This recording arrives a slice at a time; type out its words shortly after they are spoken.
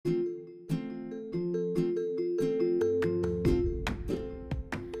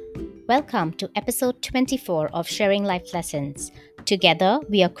Welcome to episode 24 of Sharing Life Lessons. Together,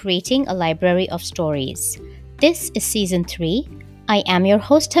 we are creating a library of stories. This is season 3. I am your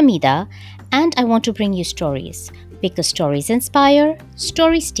host, Hamida, and I want to bring you stories because stories inspire,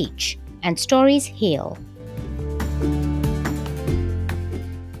 stories teach, and stories heal.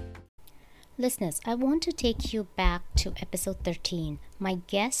 Listeners, I want to take you back to episode 13. My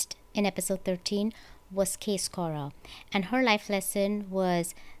guest in episode 13 was Kay Scora, and her life lesson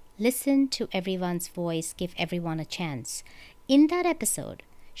was listen to everyone's voice, give everyone a chance. In that episode,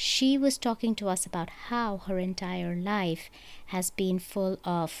 she was talking to us about how her entire life has been full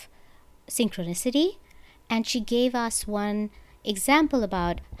of synchronicity, and she gave us one example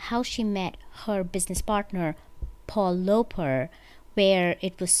about how she met her business partner, Paul Loper, where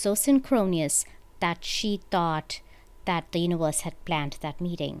it was so synchronous that she thought that the universe had planned that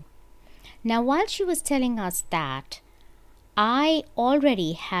meeting. Now, while she was telling us that, I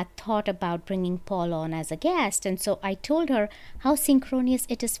already had thought about bringing Paul on as a guest, and so I told her how synchronous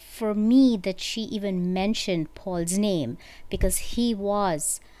it is for me that she even mentioned Paul's name because he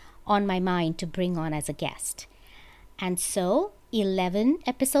was on my mind to bring on as a guest. And so, 11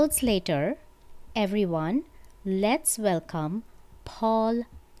 episodes later, everyone, let's welcome Paul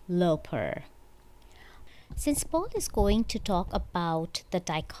Loper. Since Paul is going to talk about the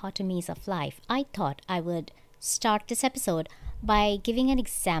dichotomies of life, I thought I would start this episode by giving an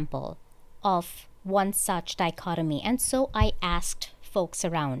example of one such dichotomy. And so I asked folks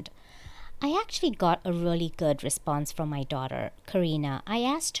around. I actually got a really good response from my daughter, Karina. I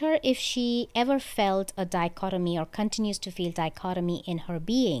asked her if she ever felt a dichotomy or continues to feel dichotomy in her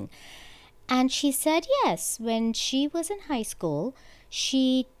being. And she said yes. When she was in high school,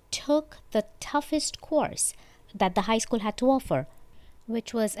 she took the toughest course that the high school had to offer,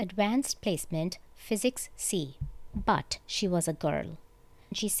 which was Advanced Placement Physics C. But she was a girl.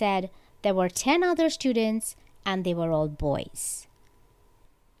 She said there were 10 other students and they were all boys.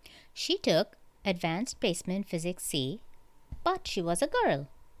 She took Advanced Placement Physics C, but she was a girl.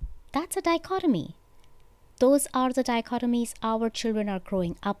 That's a dichotomy. Those are the dichotomies our children are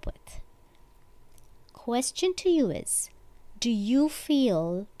growing up with. Question to you is, do you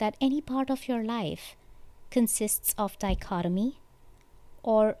feel that any part of your life consists of dichotomy,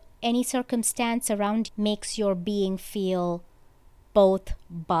 or any circumstance around makes your being feel both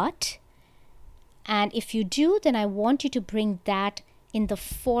but? And if you do, then I want you to bring that in the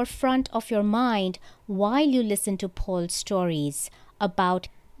forefront of your mind while you listen to Paul's stories about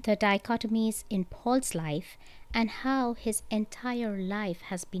the dichotomies in Paul's life and how his entire life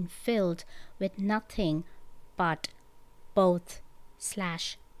has been filled with nothing but both/but.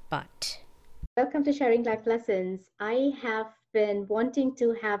 Welcome to Sharing Life Lessons. I have been wanting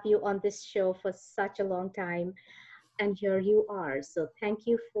to have you on this show for such a long time, and here you are. So thank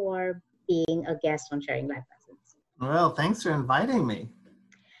you for being a guest on Sharing Life Lessons. Well, thanks for inviting me.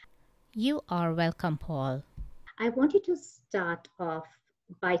 You are welcome, Paul. I want you to start off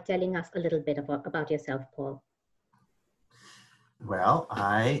by telling us a little bit about yourself, Paul. Well,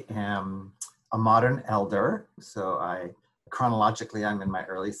 I am a modern elder, so chronologically, I'm in my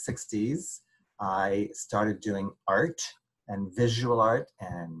early 60s. I started doing art and visual art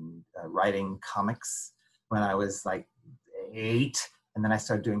and writing comics when I was like 8. And then I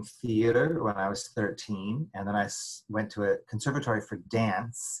started doing theater when I was 13. And then I went to a conservatory for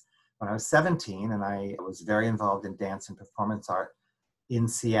dance when I was 17. And I was very involved in dance and performance art in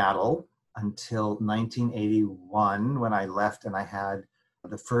Seattle until 1981 when I left and I had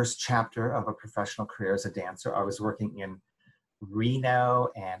the first chapter of a professional career as a dancer. I was working in Reno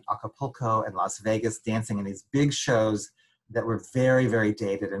and Acapulco and Las Vegas, dancing in these big shows that were very, very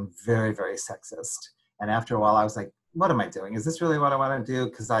dated and very, very sexist. And after a while, I was like, what am I doing? Is this really what I want to do?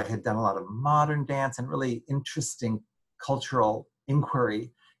 Because I had done a lot of modern dance and really interesting cultural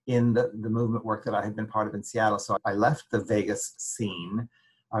inquiry in the movement work that I had been part of in Seattle. So I left the Vegas scene.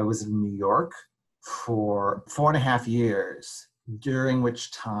 I was in New York for 4.5 years, during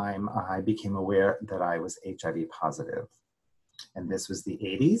which time I became aware that I was HIV positive. And this was the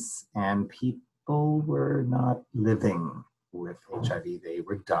 80s, and people were not living with HIV. They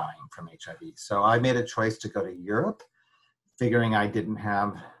were dying from HIV. So I made a choice to go to Europe, figuring I didn't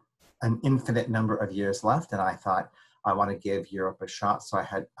have an infinite number of years left. And I thought, I want to give Europe a shot. So I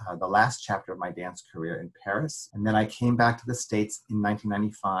had the last chapter of my dance career in Paris. And then I came back to the States in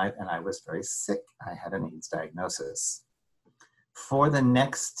 1995, and I was very sick. I had an AIDS diagnosis. For the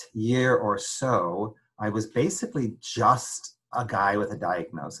next year or so, I was basically just a guy with a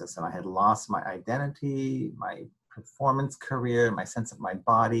diagnosis, and I had lost my identity, my performance career, my sense of my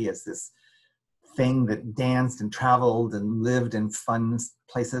body as this thing that danced and traveled and lived in fun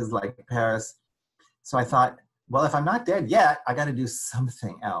places like Paris. So I thought, well, if I'm not dead yet, I got to do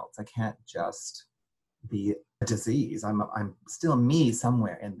something else. I can't just be a disease. I'm still me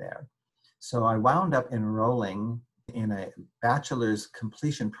somewhere in there. So I wound up enrolling in a bachelor's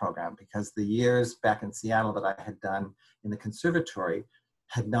completion program because the years back in Seattle that I had done in the conservatory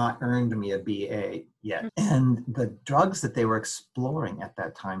had not earned me a BA yet. And the drugs that they were exploring at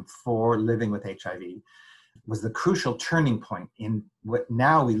that time for living with HIV was the crucial turning point in what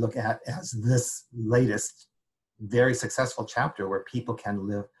now we look at as this latest very successful chapter where people can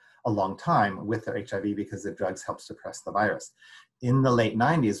live a long time with their HIV because the drugs help suppress the virus. In the late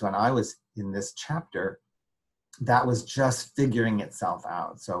 90s, when I was in this chapter, that was just figuring itself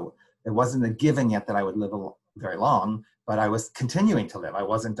out. So it wasn't a given yet that I would live very long, but I was continuing to live. I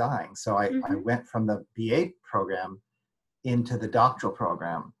wasn't dying. So I went from the BA program into the doctoral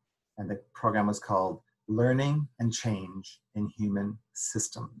program. And the program was called Learning and Change in Human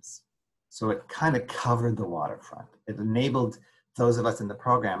Systems. So it kind of covered the waterfront. It enabled those of us in the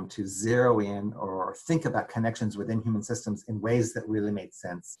program to zero in or think about connections within human systems in ways that really made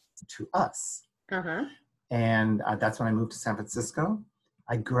sense to us. And that's when I moved to San Francisco.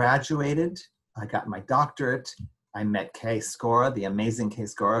 I graduated, I got my doctorate. I met Kay Skora, the amazing Kay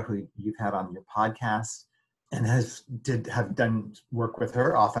Skora, who you've had on your podcast, and have done work with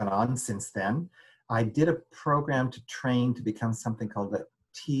her off and on since then. I did a program to train to become something called the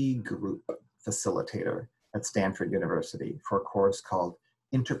T Group Facilitator at Stanford University for a course called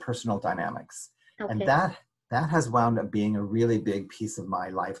Interpersonal Dynamics. Okay. And that has wound up being a really big piece of my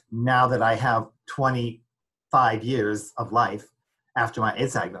life now that I have 25 years of life after my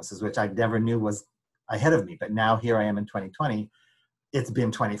AIDS diagnosis, which I never knew was ahead of me. But now here I am in 2020. It's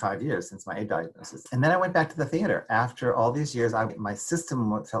been 25 years since my AIDS diagnosis. And then I went back to the theater. After all these years, my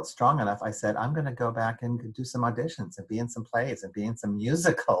system felt strong enough. I said, I'm going to go back and do some auditions and be in some plays and be in some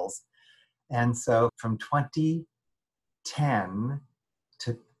musicals. And so from 2010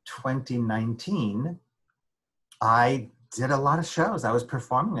 to 2019, I did a lot of shows. I was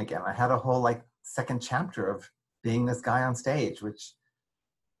performing again. I had a whole second chapter of being this guy on stage, which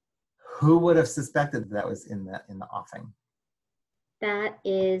who would have suspected that was in the offing? That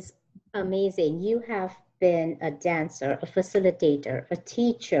is amazing. You have been a dancer, a facilitator, a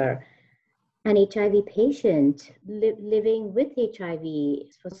teacher, an HIV patient, living with HIV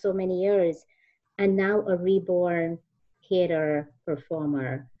for so many years, and now a reborn theater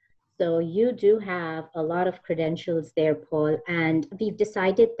performer. So you do have a lot of credentials there, Paul. And we've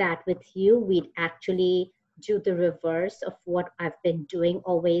decided that with you, we'd actually do the reverse of what I've been doing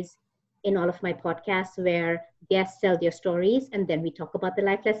always in all of my podcasts, where guests tell their stories and then we talk about the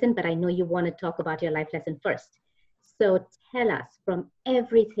life lesson. But I know you want to talk about your life lesson first. So tell us, from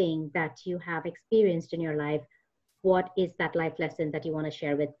everything that you have experienced in your life, what is that life lesson that you want to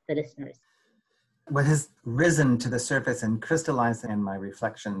share with the listeners? What has risen to the surface and crystallized in my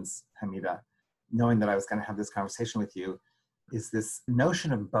reflections, Hamida, knowing that I was going to have this conversation with you, is this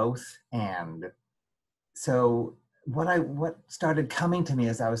notion of both and. So what started coming to me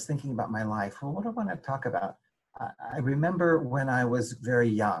as I was thinking about my life, well, what do I want to talk about? I remember when I was very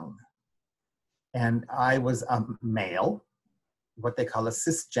young and I was a male, what they call a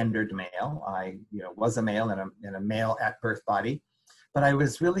cisgendered male. I was a male in a male at birth body, but I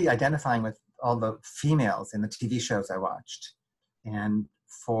was really identifying with all the females in the TV shows I watched. And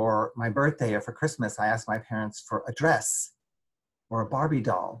for my birthday or for Christmas, I asked my parents for a dress or a Barbie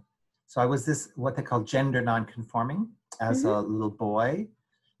doll. So I was this, what they call gender nonconforming as a little boy.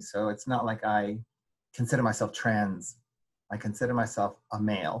 So it's not like I consider myself trans. I consider myself a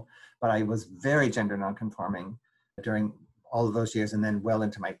male, but I was very gender nonconforming during all of those years and then well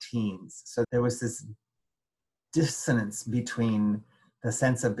into my teens. So there was this dissonance between the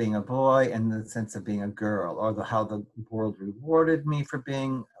sense of being a boy and the sense of being a girl, or how the world rewarded me for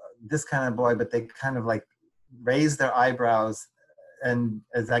being this kind of boy, but they kind of raised their eyebrows. And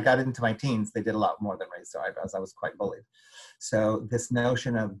as I got into my teens, they did a lot more than raise their eyebrows. I was quite bullied. So this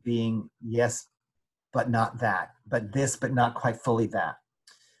notion of being yes, but not that, but this, but not quite fully that.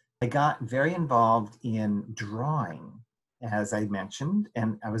 I got very involved in drawing, as I mentioned,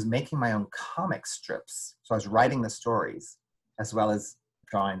 and I was making my own comic strips. So I was writing the stories as well as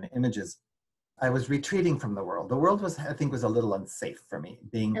drawing the images. I was retreating from the world. The world was a little unsafe for me,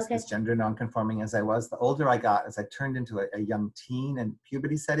 being as gender nonconforming as I was. The older I got, as I turned into a young teen and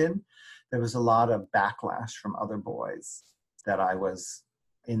puberty set in, there was a lot of backlash from other boys that I was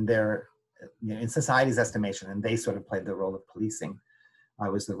in society's estimation, and they sort of played the role of policing. I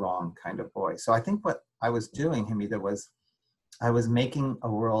was the wrong kind of boy. So I think what I was doing, Hamida, was I was making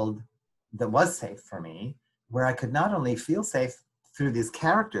a world that was safe for me, where I could not only feel safe through these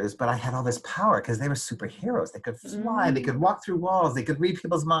characters, but I had all this power because they were superheroes. They could fly, they could walk through walls, they could read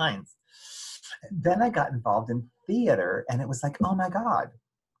people's minds. Then I got involved in theater, and it was like, oh my God,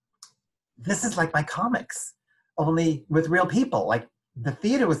 this is like my comics, only with real people. Like, the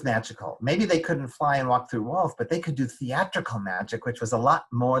theater was magical. Maybe they couldn't fly and walk through walls, but they could do theatrical magic, which was a lot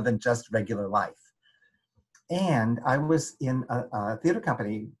more than just regular life. And I was in a theater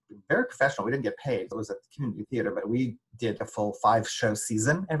company, very professional. We didn't get paid. It was a community theater, but we did a full 5-show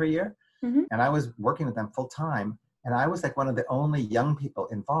season every year. Mm-hmm. And I was working with them full time. And I was like one of the only young people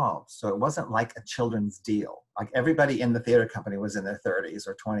involved. So it wasn't like a children's deal. Like, everybody in the theater company was in their 30s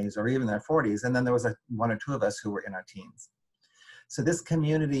or 20s or even their 40s. And then there was one or two of us who were in our teens. So this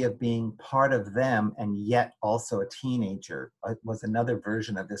community of being part of them and yet also a teenager was another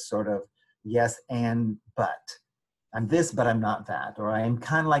version of this sort of yes and but. I'm this, but I'm not that. Or I'm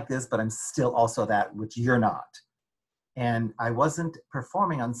kind of like this, but I'm still also that, which you're not. And I wasn't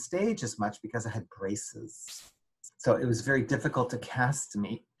performing on stage as much because I had braces. So it was very difficult to cast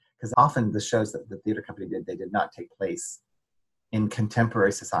me, because often the shows that the theater company did, they did not take place in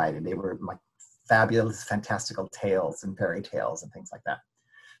contemporary society. They were like fabulous, fantastical tales and fairy tales and things like that.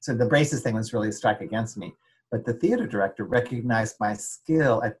 So the braces thing was really a strike against me. But the theater director recognized my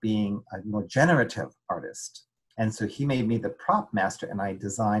skill at being a more generative artist. And so he made me the prop master, and I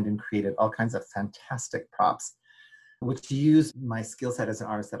designed and created all kinds of fantastic props, which used my skill set as an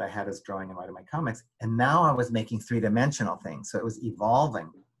artist that I had as drawing and writing my comics. And now I was making 3-dimensional things. So it was evolving.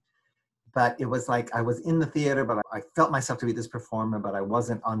 But it was like I was in the theater, but I felt myself to be this performer, but I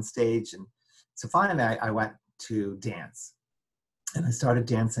wasn't on stage. And so finally I went to dance. And I started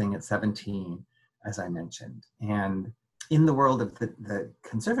dancing at 17, as I mentioned. And in the world of the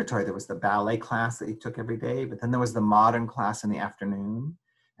conservatory, there was the ballet class that you took every day, but then there was the modern class in the afternoon.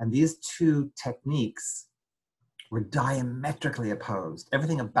 And these two techniques were diametrically opposed.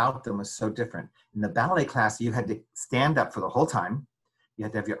 Everything about them was so different. In the ballet class, you had to stand up for the whole time. You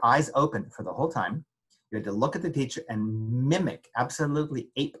had to have your eyes open for the whole time. You had to look at the teacher and mimic, absolutely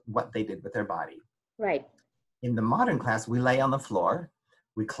ape what they did with their body. Right. In the modern class, we lay on the floor,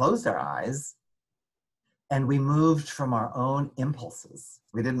 we closed our eyes, and we moved from our own impulses.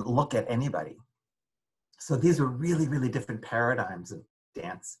 We didn't look at anybody. So these were really, really different paradigms of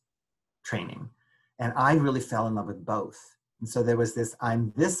dance training. And I really fell in love with both. And so there was this,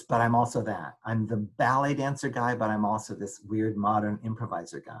 I'm this, but I'm also that. I'm the ballet dancer guy, but I'm also this weird modern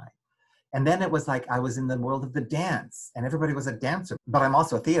improviser guy. And then it was like I was in the world of the dance, and everybody was a dancer, but I'm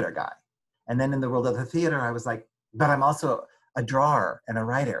also a theater guy. And then in the world of the theater, I was like, but I'm also a drawer and a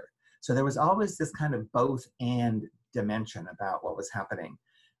writer. So there was always this kind of both and dimension about what was happening.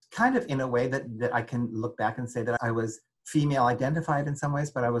 Kind of in a way that I can look back and say that I was female identified in some ways,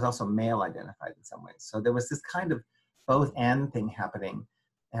 but I was also male identified in some ways. So there was this kind of both and thing happening.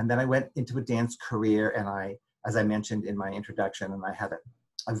 And then I went into a dance career, and I, as I mentioned in my introduction, and I had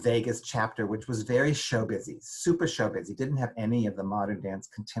a Vegas chapter, which was very show busy, super show busy, didn't have any of the modern dance,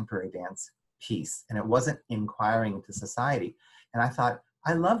 contemporary dance piece. And it wasn't inquiring into society. And I thought,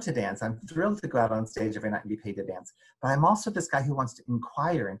 I love to dance. I'm thrilled to go out on stage every night and be paid to dance. But I'm also this guy who wants to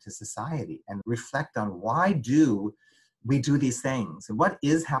inquire into society and reflect on why do we do these things and what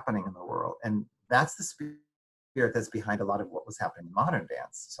is happening in the world. And that's the spirit that's behind a lot of what was happening in modern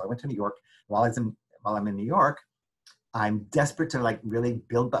dance. So I went to New York. While I'm in New York, I'm desperate to like really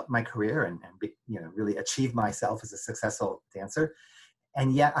build up my career and be, really achieve myself as a successful dancer.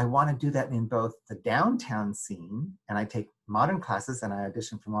 And yet I want to do that in both the downtown scene, and I take modern classes and I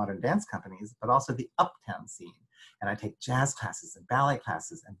audition for modern dance companies, but also the uptown scene. And I take jazz classes and ballet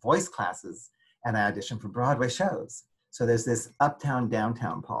classes and voice classes, and I audition for Broadway shows. So there's this uptown,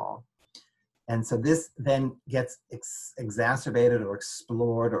 downtown, Paul. And so this then gets exacerbated or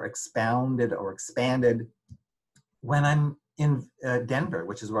explored or expounded or expanded when I'm in Denver,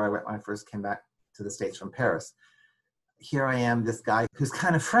 which is where I went when I first came back to the States from Paris. Here I am, this guy who's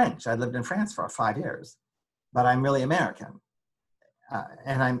kind of French. I lived in France for 5 years, but I'm really American.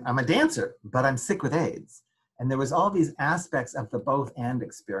 And I'm a dancer, but I'm sick with AIDS. And there was all these aspects of the both and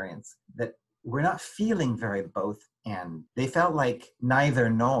experience that were not feeling very both and. They felt like neither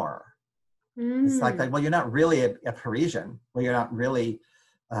nor. It's like, well, you're not really a Parisian. Well, you're not really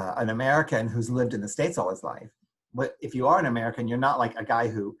an American who's lived in the States all his life. But if you are an American, you're not like a guy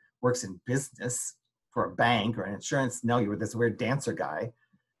who works in business for a bank or an insurance. No, you were this weird dancer guy.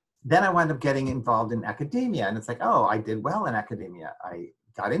 Then I wound up getting involved in academia. And it's like, oh, I did well in academia. I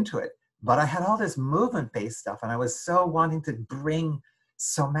got into it. But I had all this movement-based stuff. And I was so wanting to bring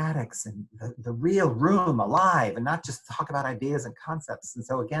somatics and the real room alive and not just talk about ideas and concepts. And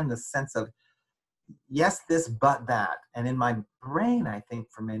so again, this sense of yes, this, but that. And in my brain, I think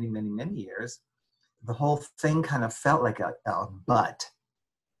for many, many, many years, the whole thing kind of felt like a but.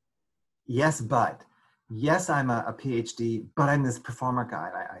 Yes, but. Yes, I'm a PhD, but I'm this performer guy.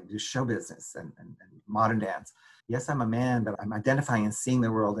 I do show business and modern dance. Yes, I'm a man, but I'm identifying and seeing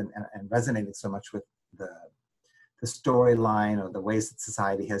the world and resonating so much with the storyline or the ways that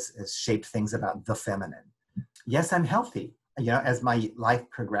society has shaped things about the feminine. Yes, I'm healthy. You know, as my life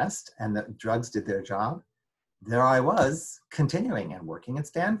progressed and the drugs did their job, there I was continuing and working at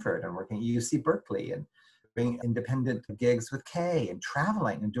Stanford and working at UC Berkeley and doing independent gigs with Kay and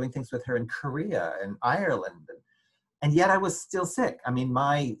traveling and doing things with her in Korea and Ireland. And yet I was still sick. I mean,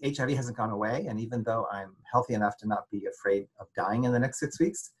 my HIV hasn't gone away. And even though I'm healthy enough to not be afraid of dying in the next 6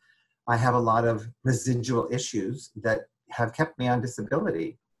 weeks, I have a lot of residual issues that have kept me on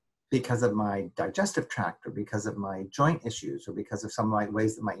disability because of my digestive tract or because of my joint issues or because of some of my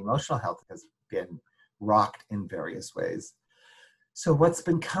ways that my emotional health has been rocked in various ways. So what's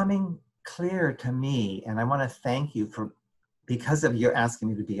been coming clear to me, and I want to thank you for, because of your asking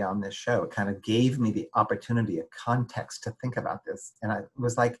me to be on this show, it kind of gave me the opportunity, a context to think about this. And I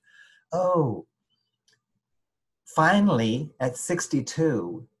was like, oh, finally at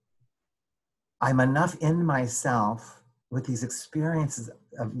 62, I'm enough in myself with these experiences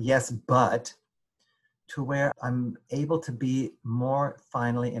of yes, but, to where I'm able to be more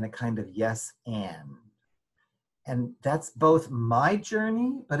finally in a kind of yes, and. And that's both my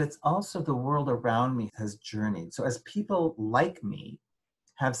journey, but it's also the world around me has journeyed. So as people like me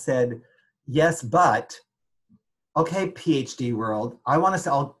have said, yes, but, okay, PhD world, I want us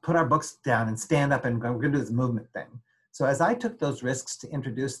to all put our books down and stand up and we're going to do this movement thing. So as I took those risks to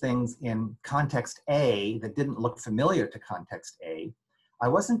introduce things in context A that didn't look familiar to context A, I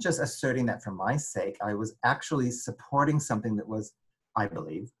wasn't just asserting that for my sake. I was actually supporting something that was, I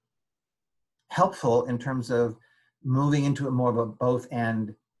believe, helpful in terms of moving into a more of a both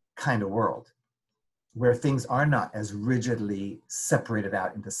and kind of world where things are not as rigidly separated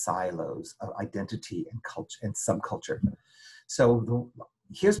out into silos of identity and culture and subculture. So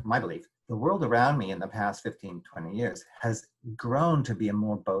here's my belief. The world around me in the past 15, 20 years has grown to be a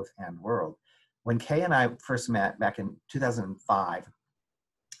more both and world. When Kay and I first met back in 2005,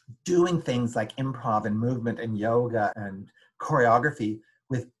 doing things like improv and movement and yoga and choreography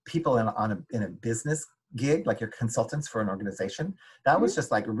with people in a business gig, like your consultants for an organization, that was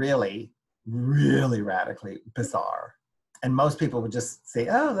just like really, really radically bizarre. And most people would just say,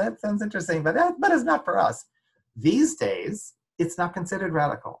 oh, that sounds interesting, but it's not for us. These days, it's not considered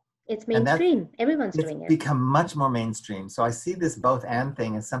radical. It's mainstream. Everyone's doing it. It's become much more mainstream. So I see this both and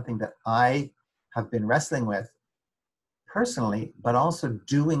thing as something that I have been wrestling with personally, but also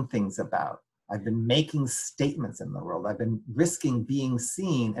doing things about. I've been making statements in the world. I've been risking being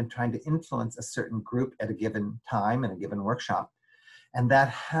seen and trying to influence a certain group at a given time in a given workshop. And that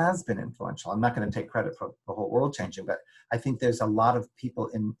has been influential. I'm not going to take credit for the whole world changing, but I think there's a lot of people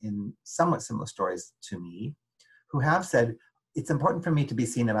in somewhat similar stories to me who have said, it's important for me to be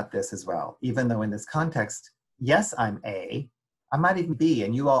seen about this as well. Even though in this context, yes, I'm A, I might even B,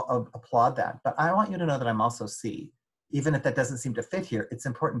 and you all applaud that. But I want you to know that I'm also C. Even if that doesn't seem to fit here, it's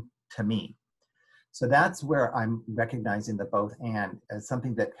important to me. So that's where I'm recognizing the both and as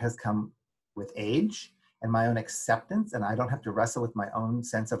something that has come with age and my own acceptance, and I don't have to wrestle with my own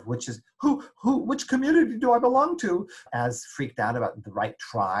sense of which community do I belong to, as freaked out about the right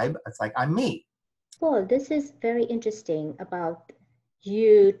tribe. It's like, I'm me. Paul, this is very interesting about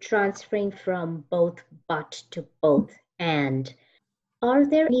you transferring from both but to both and. Are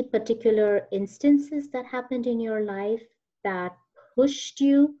there any particular instances that happened in your life that pushed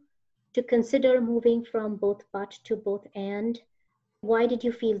you to consider moving from both but to both and? Why did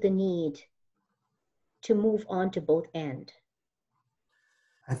you feel the need to move on to both and?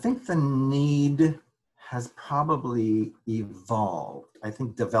 I think the need has probably evolved. I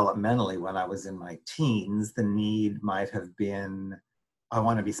think developmentally when I was in my teens, the need might have been, I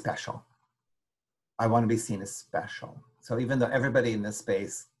want to be special. I want to be seen as special. So even though everybody in this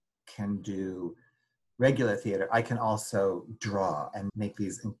space can do regular theater, I can also draw and make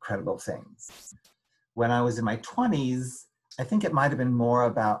these incredible things. When I was in my 20s, I think it might have been more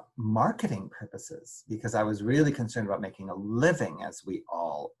about marketing purposes because I was really concerned about making a living, as we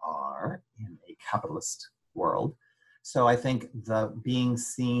all are in a capitalist world. So I think the being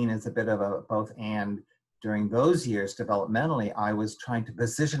seen as a bit of a both and during those years developmentally, I was trying to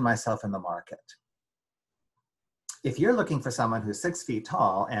position myself in the market. If you're looking for someone who's 6 feet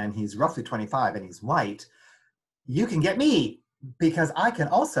tall and he's roughly 25 and he's white, you can get me because I can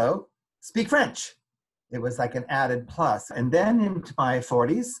also speak French. It was like an added plus. And then into my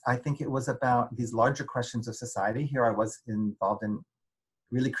 40s, I think it was about these larger questions of society. Here I was involved in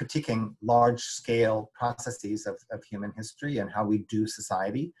really critiquing large scale processes of human history and how we do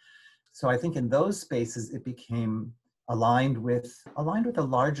society. So I think in those spaces, it became aligned with a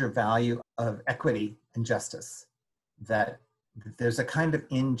larger value of equity and justice, that there's a kind of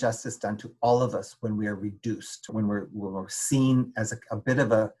injustice done to all of us when we are reduced, when we're seen as a bit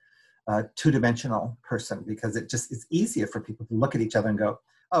of a two-dimensional person, because it's easier for people to look at each other and go,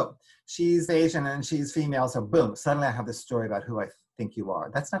 oh, she's Asian and she's female, so boom, suddenly I have this story about who I think you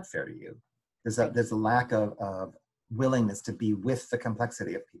are. That's not fair to you. There's a lack of willingness to be with the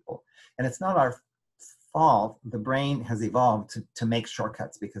complexity of people. And it's not our fault. The brain has evolved to make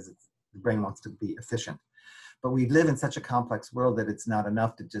shortcuts because the brain wants to be efficient. But we live in such a complex world that it's not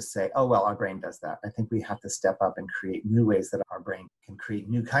enough to just say, oh, well, our brain does that. I think we have to step up and create new ways that our brain can create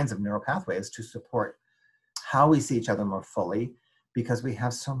new kinds of neural pathways to support how we see each other more fully, because we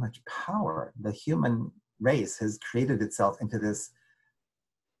have so much power. The human race has created itself into this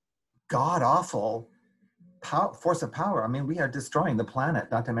god-awful force of power. I mean, we are destroying the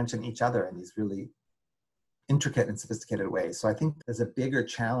planet, not to mention each other in these really intricate and sophisticated ways. So I think there's a bigger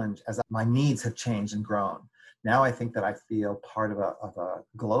challenge as my needs have changed and grown. Now I think that I feel part of a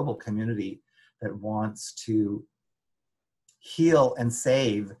global community that wants to heal and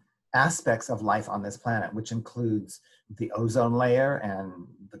save aspects of life on this planet, which includes the ozone layer and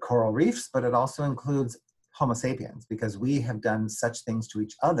the coral reefs, but it also includes Homo sapiens, because we have done such things to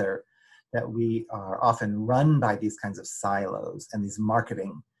each other that we are often run by these kinds of silos and these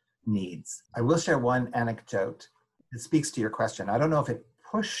marketing needs. I will share one anecdote that speaks to your question. I don't know if it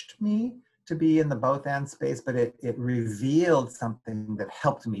pushed me to be in the both and space, but it revealed something that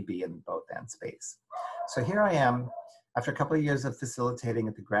helped me be in both and space. So here I am after a couple of years of facilitating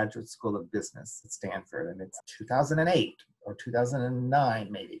at the Graduate School of Business at Stanford, and it's 2008 or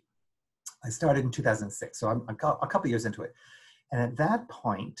 2009 maybe. I started in 2006, so I'm a couple of years into it. And at that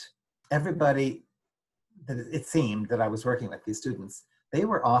point, everybody that it seemed that I was working with, these students, they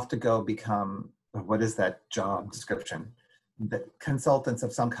were off to go become, what is that job description? The consultants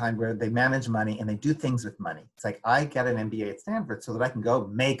of some kind, where they manage money and they do things with money. It's like, I get an MBA at Stanford so that I can go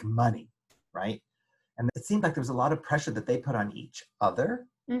make money, right? And it seemed like there was a lot of pressure that they put on each other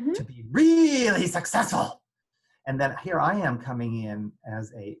to be really successful. And then here I am coming in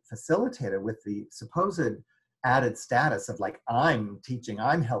as a facilitator with the supposed added status of like, I'm teaching,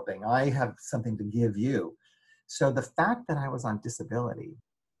 I'm helping, I have something to give you. So the fact that I was on disability,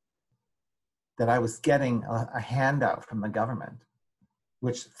 that I was getting a handout from the government,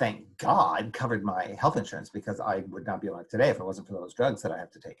 which thank God covered my health insurance, because I would not be alive today if it wasn't for those drugs that I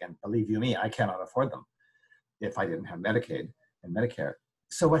have to take. And believe you me, I cannot afford them if I didn't have Medicaid and Medicare.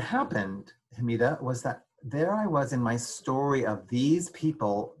 So what happened, Hamida, was that there I was in my story of these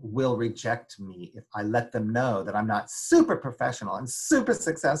people will reject me if I let them know that I'm not super professional and super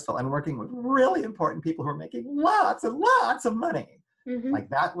successful and working with really important people who are making lots and lots of money. Like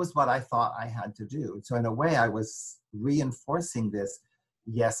that was what I thought I had to do. So in a way I was reinforcing this,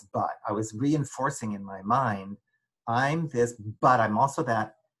 yes, but. I was reinforcing in my mind, I'm this, but I'm also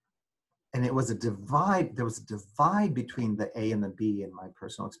that. And it was a divide, there was a divide between the A and the B in my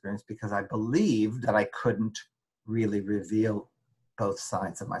personal experience, because I believed that I couldn't really reveal both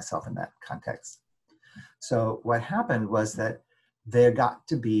sides of myself in that context. So what happened was that there got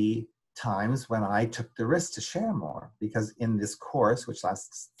to be times when I took the risk to share more, because in this course, which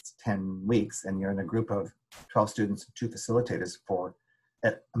lasts 10 weeks, and you're in a group of 12 students, 2 facilitators for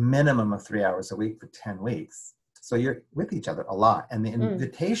a minimum of 3 hours a week for 10 weeks. So you're with each other a lot. And the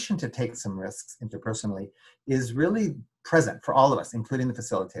invitation to take some risks interpersonally is really present for all of us, including the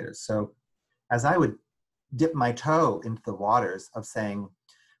facilitators. So as I would dip my toe into the waters of saying,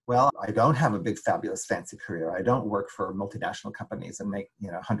 well, I don't have a big, fabulous, fancy career. I don't work for multinational companies and make,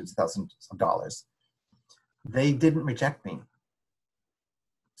 hundreds of thousands of dollars. They didn't reject me.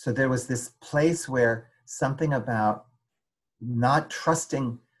 So there was this place where something about not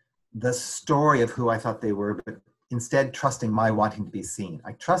trusting the story of who I thought they were, but instead trusting my wanting to be seen.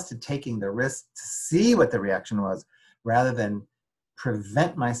 I trusted taking the risk to see what the reaction was, rather than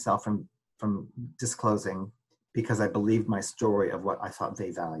prevent myself from disclosing, because I believed my story of what I thought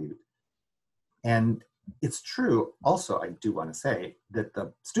they valued. And it's true also, I do want to say, that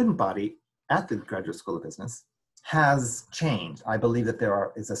the student body at the Graduate School of Business has changed. I believe that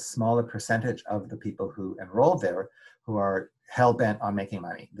there is a smaller percentage of the people who enroll there who are hell-bent on making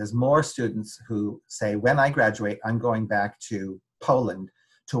money. There's more students who say, when I graduate, I'm going back to Poland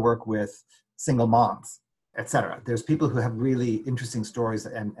to work with single moms etc. There's people who have really interesting stories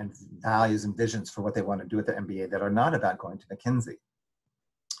and values and visions for what they want to do at the MBA that are not about going to McKinsey.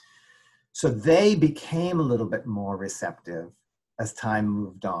 So they became a little bit more receptive as time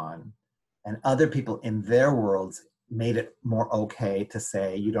moved on, and other people in their worlds made it more okay to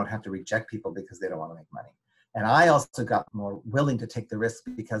say you don't have to reject people because they don't want to make money. And I also got more willing to take the risk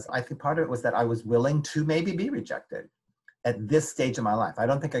because I think part of it was that I was willing to maybe be rejected at this stage of my life. I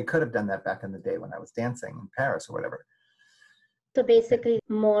don't think I could have done that back in the day when I was dancing in Paris or whatever. So basically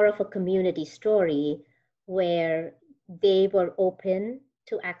more of a community story where they were open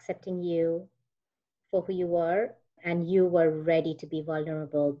to accepting you for who you were, and you were ready to be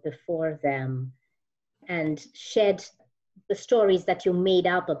vulnerable before them and shed the stories that you made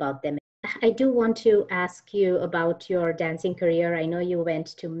up about them. I do want to ask you about your dancing career. I know you went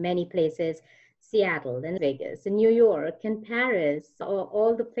to many places, Seattle and Vegas and New York and Paris,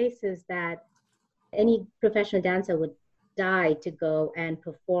 all the places that any professional dancer would die to go and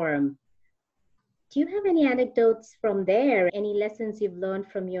perform. Do you have any anecdotes from there? Any lessons you've learned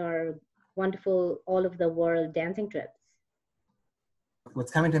from your wonderful all over the world dancing trips?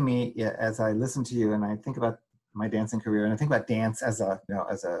 What's coming to me as I listen to you and I think about my dancing career, and I think about dance as a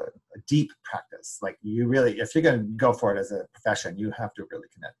deep practice. Like you really, if you're going to go for it as a profession, you have to really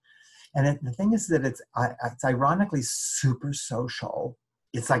commit. And the thing is that it's ironically super social.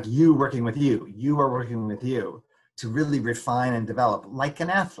 It's like you working with you. You are working with you to really refine and develop, like an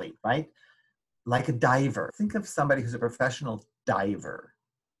athlete, right? Like a diver. Think of somebody who's a professional diver.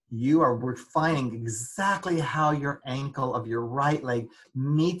 You are refining exactly how your ankle of your right leg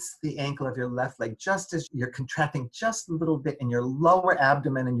meets the ankle of your left leg, just as you're contracting just a little bit in your lower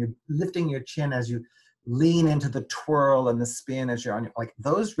abdomen and you're lifting your chin as you lean into the twirl and the spin as you're on your, like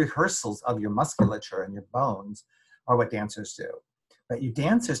those rehearsals of your musculature and your bones are what dancers do. But you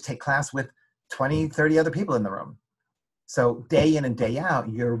dancers take class with 20, 30 other people in the room. So day in and day out,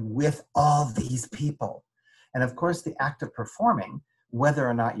 you're with all these people. And of course, the act of performing, whether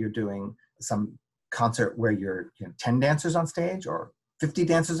or not you're doing some concert where you're 10 dancers on stage or 50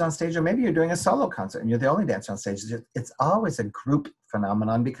 dancers on stage, or maybe you're doing a solo concert and you're the only dancer on stage, it's always a group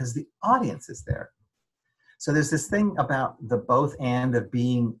phenomenon because the audience is there. So there's this thing about the both and of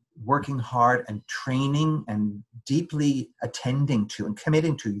working hard and training and deeply attending to and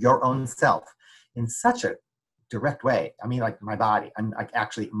committing to your own self in such a direct way. I mean, like my body, I'm like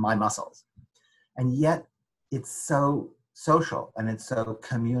actually my muscles. And yet it's so social and it's so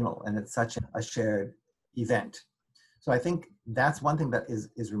communal and it's such a shared event. So I think that's one thing that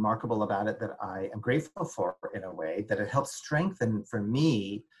is remarkable about it that I am grateful for in a way, that it helps strengthen for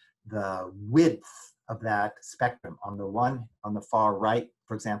me the width of that spectrum. On the far right,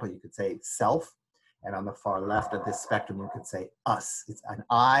 for example, you could say self, and on the far left of this spectrum, you could say us. It's an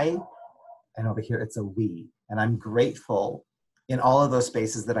I, and over here it's a we. And I'm grateful in all of those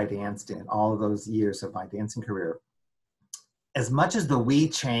spaces that I danced in all of those years of my dancing career. As much as the we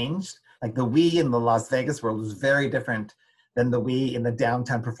changed, like the we in the Las Vegas world was very different than the we in the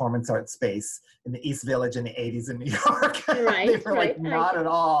downtown performance art space in the East Village in the 80s in New York. Right, They were like not at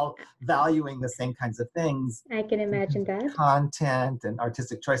all valuing the same kinds of things. I can imagine that. Content and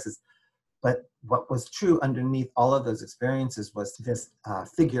artistic choices. But what was true underneath all of those experiences was this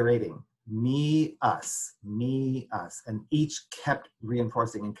figurating, me, us, and each kept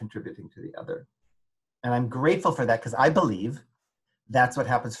reinforcing and contributing to the other. And I'm grateful for that because I believe that's what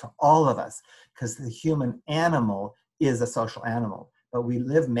happens for all of us, because the human animal is a social animal. But we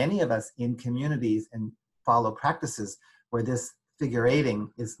live, many of us, in communities and follow practices where this figurating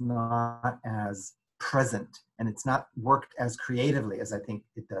is not as present and it's not worked as creatively as I think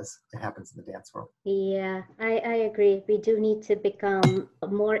it happens in the dance world. Yeah, I agree. We do need to become a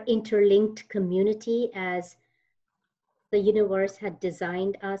more interlinked community as the universe had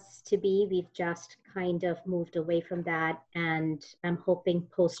designed us to be. We've just kind of moved away from that. And I'm hoping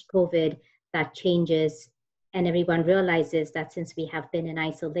post-COVID that changes and everyone realizes that since we have been in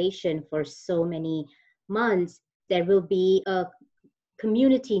isolation for so many months, there will be a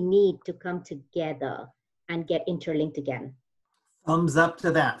community need to come together and get interlinked again. Thumbs up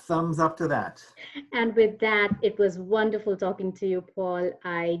to that. Thumbs up to that. And with that, it was wonderful talking to you, Paul.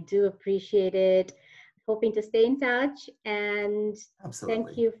 I do appreciate it. Hoping to stay in touch, and absolutely.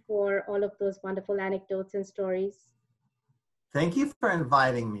 Thank you for all of those wonderful anecdotes and stories. Thank you for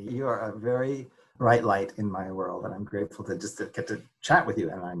inviting me. You are a very bright light in my world, and I'm grateful to get to chat with you,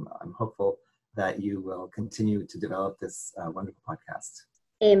 and I'm hopeful that you will continue to develop this wonderful podcast.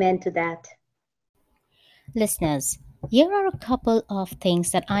 Amen to that. Listeners, here are a couple of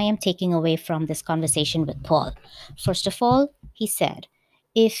things that I am taking away from this conversation with Paul. First of all, he said,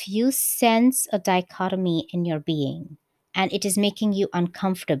 if you sense a dichotomy in your being and it is making you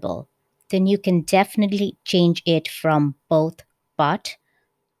uncomfortable, then you can definitely change it from both but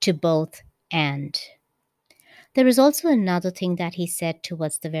to both and. There is also another thing that he said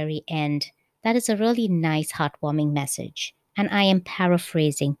towards the very end that is a really nice, heartwarming message. And I am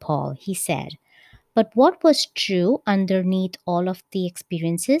paraphrasing Paul. He said, but what was true underneath all of the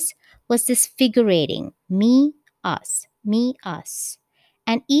experiences was this figurating me, us.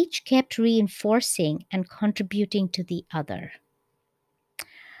 And each kept reinforcing and contributing to the other.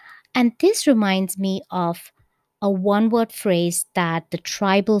 And this reminds me of a one word phrase that the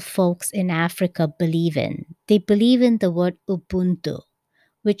tribal folks in Africa believe in. They believe in the word Ubuntu,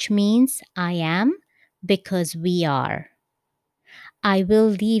 which means I am because we are. I will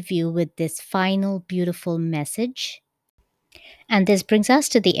leave you with this final beautiful message. And this brings us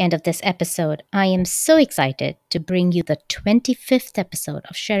to the end of this episode. I am so excited to bring you the 25th episode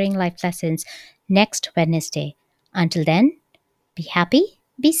of Sharing Life Lessons next Wednesday. Until then, be happy,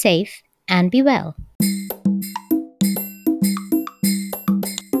 be safe, and be well.